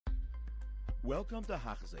Welcome to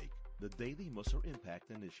Hachzik, the Daily Musar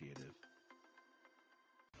Impact Initiative.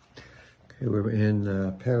 Okay, we're in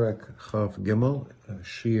Perek Chav Gimel,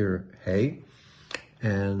 Shir Hey,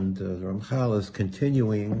 and the Ramchal is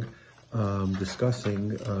continuing discussing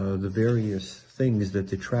the various things that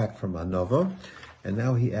detract from Anava, and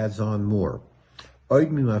now he adds on more.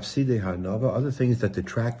 Oid mimafsidei Hanava, other things that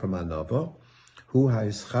detract from Anava, hu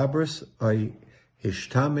ha'eschabris ay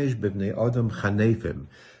hishtamesh b'vnei adam chanefim.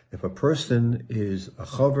 If a person is a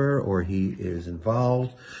chaver or he is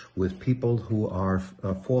involved with people who are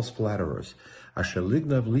false flatterers, asher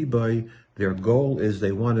lignav libay, their goal is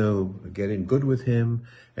they want to get in good with him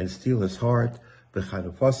and steal his heart.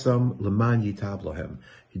 V'chanufasam leman yitab lohem.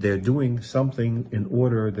 They're doing something in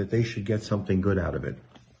order that they should get something good out of it.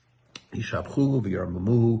 Yishabchu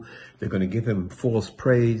v'yarmamuhu, they're going to give him false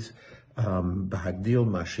praise. B'hagdil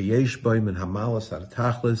mashiyesh b'im and hamalas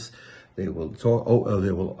al-tachlis. They will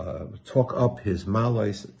talk up his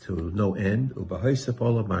malais to no end,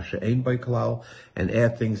 and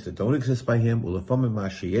add things that don't exist by him,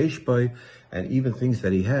 and even things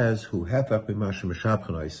that he has,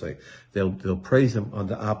 they'll praise him on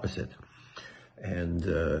the opposite. And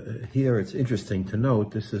here it's interesting to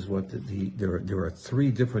note, this is what there are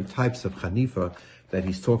three different types of Hanifa that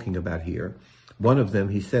he's talking about here. One of them,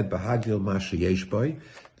 he said, Bahagil Mashiyesh Boy.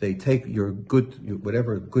 They take your good,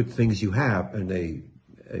 whatever good things you have, and they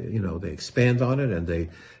expand on it, and they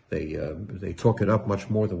talk it up much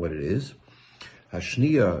more than what it is.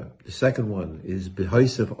 Hashniya, the second one, is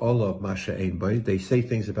Behaisiv Olav Masha'ein Boy. They say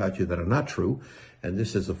things about you that are not true, and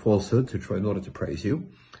this is a falsehood to try in order to praise you.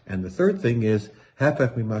 And the third thing is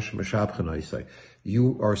Hafech Mimash Mashabchanai.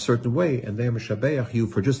 You are a certain way, and they are Meshabeach you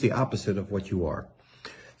for just the opposite of what you are.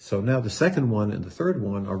 So now the second one and the third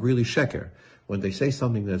one are really sheker. When they say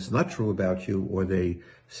something that's not true about you, or they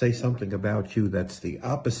say something about you that's the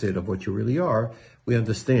opposite of what you really are, we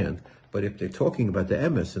understand. But if they're talking about the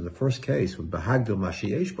emes in the first case, with bahagdil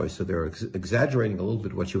mashiyesh boy, so they're exaggerating a little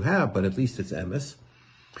bit what you have, but at least it's emes.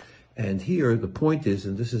 And here the point is,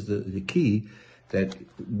 and this is the key, that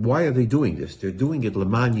why are they doing this? They're doing it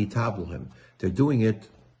leman yitabluhem. They're doing it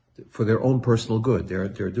for their own personal good.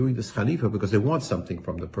 They're doing this Hanifa because they want something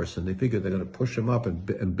from the person. They figure they're going to push him up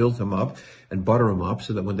and build him up and butter him up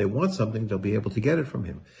so that when they want something, they'll be able to get it from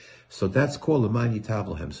him. So that's called L'man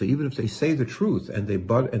Yitavlahem. So even if they say the truth and they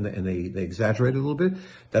exaggerate a little bit,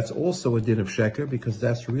 that's also a din of sheker, because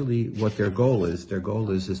that's really what their goal is. Their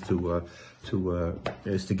goal is to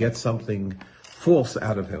get something false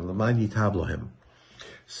out of him. L'man Yitavlahem.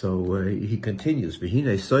 So he continues.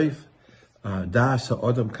 V'hinei soif. Das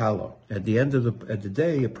Adam Kala. At the end of the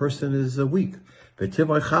day, a person is weak. And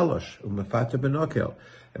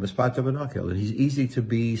he's easy to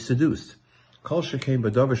be seduced. Certainly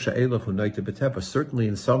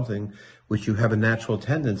in something which you have a natural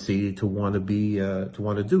tendency to want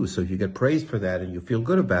to do. So if you get praised for that and you feel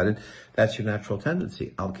good about it, that's your natural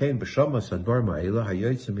tendency. So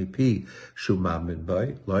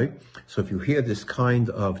if you hear this kind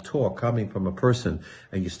of talk coming from a person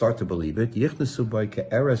and you start to believe it, it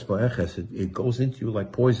goes into you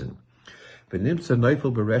like poison. And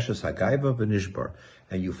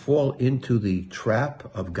you fall into the trap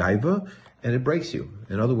of gaiva, and it breaks you.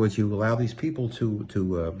 In other words, you allow these people to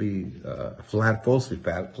falsely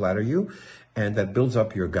flatter you, and that builds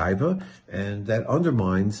up your gaiva, and that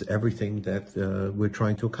undermines everything that we're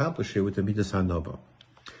trying to accomplish here with the Midas HaNova.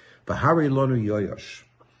 Bahari Lonu Yoyosh.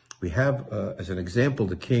 We have, as an example,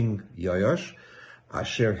 the king Yoyosh,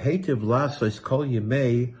 Asher Hativ Lasos Kol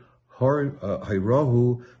Yemei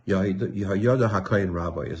Hayrohu Yehoyada HaKayin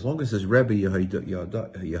Rabbi. As long as his Rebbe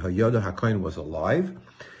Yehoyada HaKayin was alive,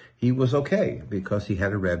 he was okay, because he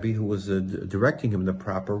had a Rebbe who was directing him the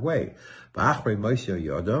proper way. After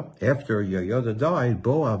Yehoyada died,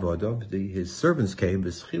 his servants came,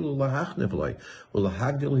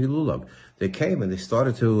 they came and they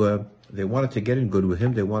started to, they wanted to get in good with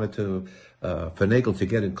him, they wanted to finagle to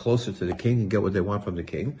get in closer to the king and get what they want from the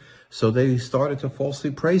king. So they started to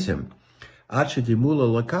falsely praise him. Until they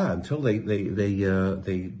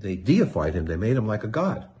deified him, they made him like a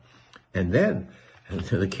god. And then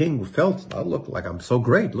the king felt, oh, look, like I'm so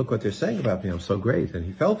great. Look what they're saying about me. I'm so great. And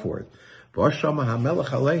he fell for it.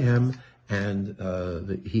 And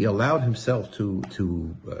he allowed himself to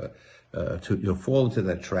fall into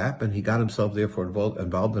that trap, and he got himself therefore involved in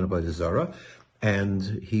Avodah Zarah, and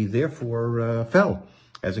he therefore fell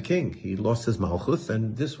as a king. He lost his malchus,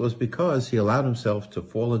 and this was because he allowed himself to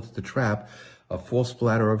fall into the trap of false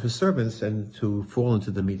flatter of his servants and to fall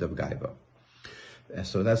into the meat of gaiva.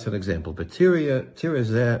 So that's an example. But you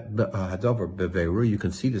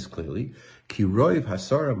can see this clearly. Ki roiv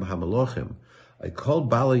hasaram hamalochim I called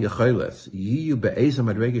Bala Yecheles, Yiyu Be'ezam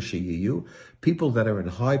Adregeshi Yiyu, people that are in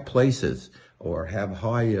high places or have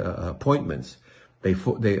high appointments. They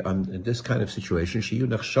in this kind of situation, Shiyu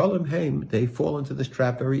Nachshalim Heim, they fall into this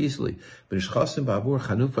trap very easily. Their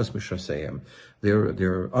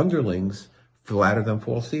underlings flatter them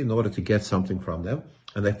falsely in order to get something from them,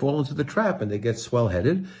 and they fall into the trap and they get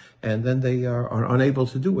swell-headed, and then they are unable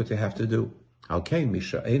to do what they have to do.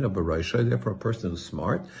 Therefore, a person who's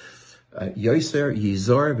smart,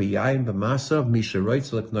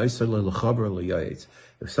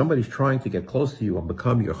 if somebody's trying to get close to you and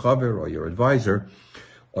become your chaver or your advisor,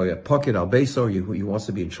 or your pocket al-beso, who wants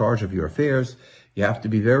to be in charge of your affairs, you have to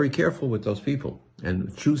be very careful with those people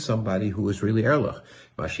and choose somebody who is really erlich.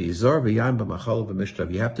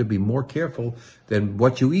 You have to be more careful than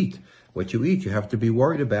what you eat. What you eat, you have to be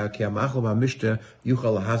worried about. If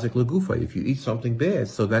you eat something bad,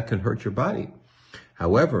 so that can hurt your body.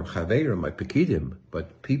 However, chaverim, my pekidim,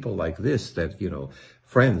 but people like this, that,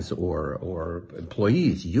 friends or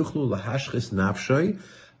employees, yuchlu lahashchis nafshay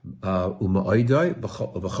u'ma'idai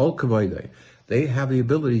v'chol kavaydai. They have the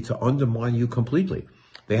ability to undermine you completely.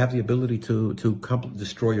 They have the ability to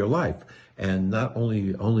destroy your life, and not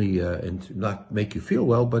only and not make you feel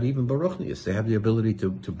well, but even baruchnius. They have the ability to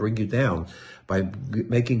bring you down by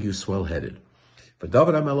making you swell-headed. But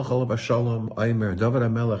David HaMelech olav hashalom Aimer, David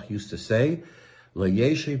HaMelech used to say,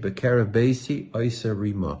 Layeshi b'kerev beisi oiser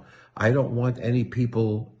rima. I don't want any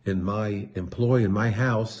people in my employ, in my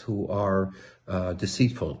house, who are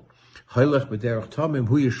deceitful. Haylech b'derech tamim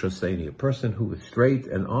hu yishoseni. A person who is straight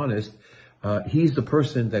and honest, he's the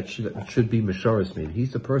person that should be misharis me.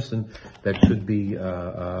 He's the person that should be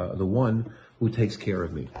the one who takes care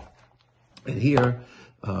of me. And here,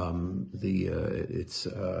 it's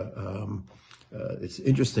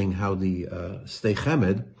interesting how the Stei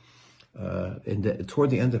Chemed, toward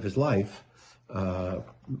the end of his life,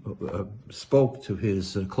 spoke to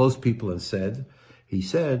his close people and he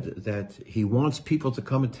said that he wants people to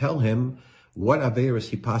come and tell him what averis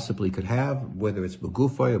he possibly could have, whether it's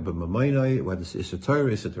begufay or b'mamaynai, whether it's Issa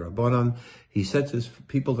Torah, Issa Rabbanan. He said to his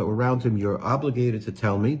people that were around him, you're obligated to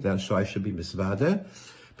tell me, that so I should be misvadeh,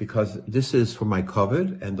 because this is for my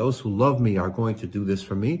covet, and those who love me are going to do this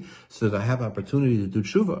for me, so that I have opportunity to do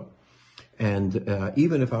tshuva. And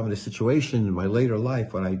even if I'm in a situation in my later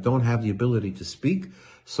life when I don't have the ability to speak,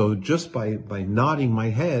 so just by nodding my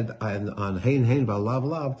head on hein hein v'alav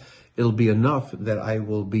lav, it'll be enough that I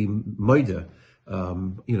will be moida,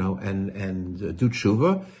 and do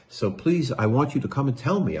tshuva. So please, I want you to come and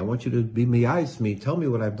tell me. I want you to be miyais me. Tell me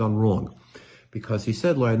what I've done wrong, because he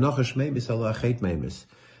said, "Lo enochash memis ala chet memis."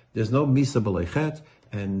 There's no misa b'lechet,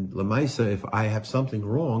 and lemaisa, if I have something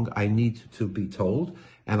wrong, I need to be told.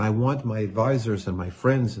 And I want my advisors and my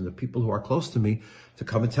friends and the people who are close to me to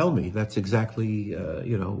come and tell me. That's exactly,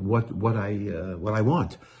 what I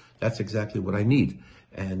want. That's exactly what I need.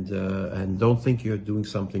 And don't think you're doing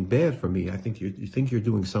something bad for me. I think you think you're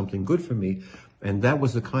doing something good for me. And that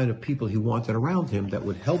was the kind of people he wanted around him that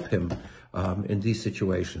would help him in these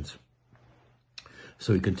situations.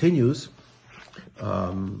 So he continues.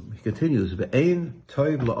 Ve'ein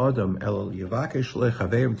toiv la'adam el yavakesh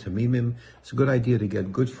lechaverim tamimim. It's a good idea to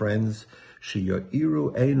get good friends.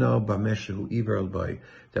 Sheyoiru eina b'meshu iver elbay,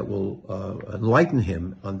 that will enlighten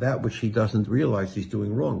him on that which he doesn't realize he's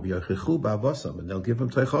doing wrong. V'yochichu ba'avasam, and they'll give him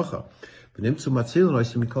teichacha. V'nimtzu matzilin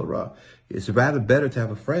oisim mikol ra. It's rather better to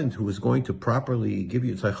have a friend who is going to properly give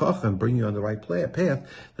you teichacha and bring you on the right path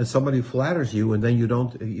than somebody who flatters you, and then you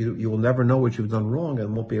will never know what you've done wrong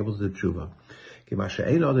and won't be able to do tshuva. When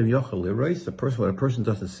a person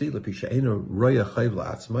doesn't see,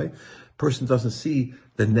 person doesn't see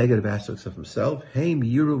the negative aspects of himself. So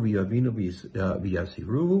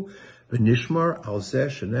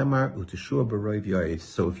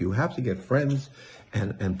if you have to get friends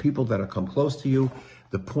and people that are come close to you,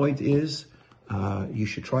 the point is you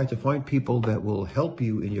should try to find people that will help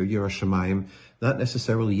you in your Yerushalayim, not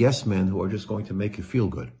necessarily yes men who are just going to make you feel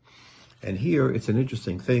good. And here it's an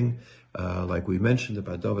interesting thing. Like we mentioned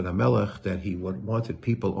about David HaMelech, that he wanted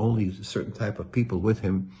people, only a certain type of people with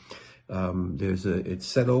him. It's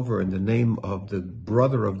said over in the name of the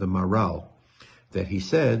brother of the Maral, that he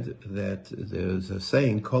said that there's a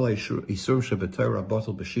saying, Kol Isur Shevetayra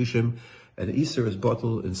Bottle B'Shishim, and Isur is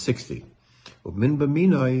bottle in 60. Min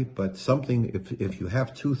b'minai, but something, if you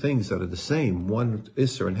have two things that are the same, one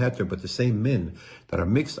Isur and Heter, but the same min, that are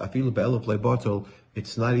mixed, afilu be'elef le bottle,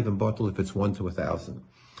 it's not even bottle if it's 1 to 1,000.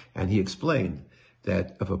 And he explained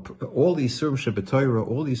that all these Surim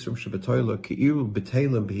Shabbatayra, Keiru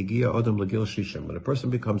B'Telim B'Higia Adam L'Gil Shishim. When a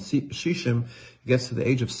person becomes Shishim, he gets to the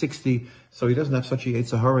age of 60, so he doesn't have such a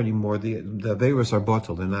Yetzer Hara anymore. The Averos are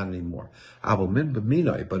bottled, they're not anymore. Aval Min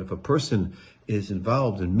B'Minai, but if a person is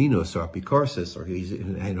involved in Minos or Apikarsis, or he's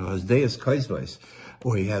has Deus Kaisvais,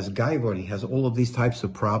 or he has Gaivor, he has all of these types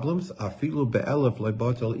of problems, Afilu Be'elef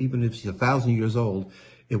Le'Batel, even if he's 1,000 years old,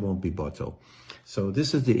 it won't be Batel. So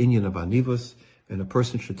this is the inyan of Anivus, and a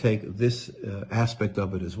person should take this aspect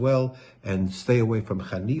of it as well and stay away from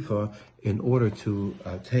Chanifa in order to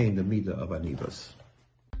attain the Midah of Anivus.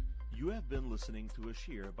 You have been listening to a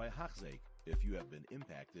shir by Hachzeik. If you have been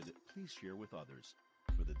impacted, please share with others.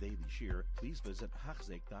 For the daily shir, please visit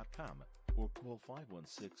Hachzeik.com or call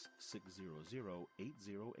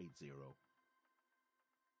 516-600-8080.